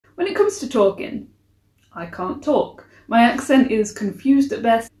When it comes to talking, I can't talk. My accent is confused at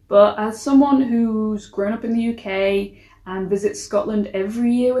best, but as someone who's grown up in the UK and visits Scotland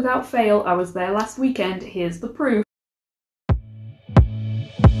every year without fail, I was there last weekend, here's the proof.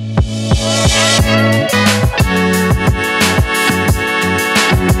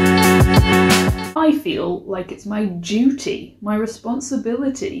 I feel like it's my duty, my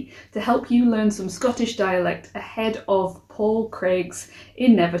responsibility to help you learn some Scottish dialect ahead of Paul Craig's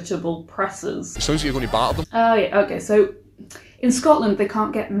inevitable presses. It sounds like you're going to batter them. Oh yeah, okay, so in Scotland they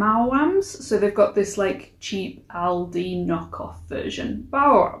can't get mawams, so they've got this like cheap Aldi knockoff version.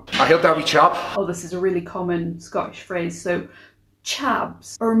 Mawam. I heard that wee chap. Oh, this is a really common Scottish phrase. So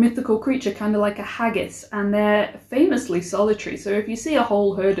chabs are a mythical creature, kind of like a haggis, and they're famously solitary. So if you see a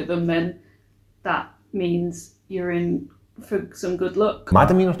whole herd of them, then that means you're in for some good luck.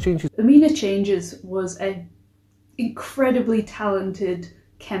 Mad Amina Changes. Amina Changes was an incredibly talented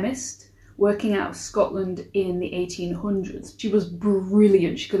chemist working out of Scotland in the 1800s. She was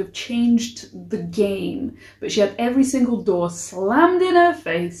brilliant. She could have changed the game, but she had every single door slammed in her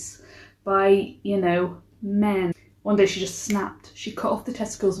face by, you know, men. One day she just snapped. She cut off the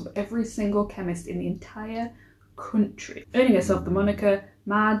testicles of every single chemist in the entire country, earning herself the moniker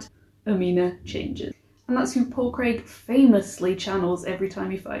Mad Amina Changes. And that's who Paul Craig famously channels every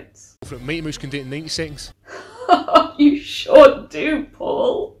time he fights. Mighty Mouse can do it in 90 seconds. You sure do,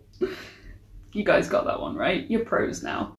 Paul. You guys got that one right. You're pros now.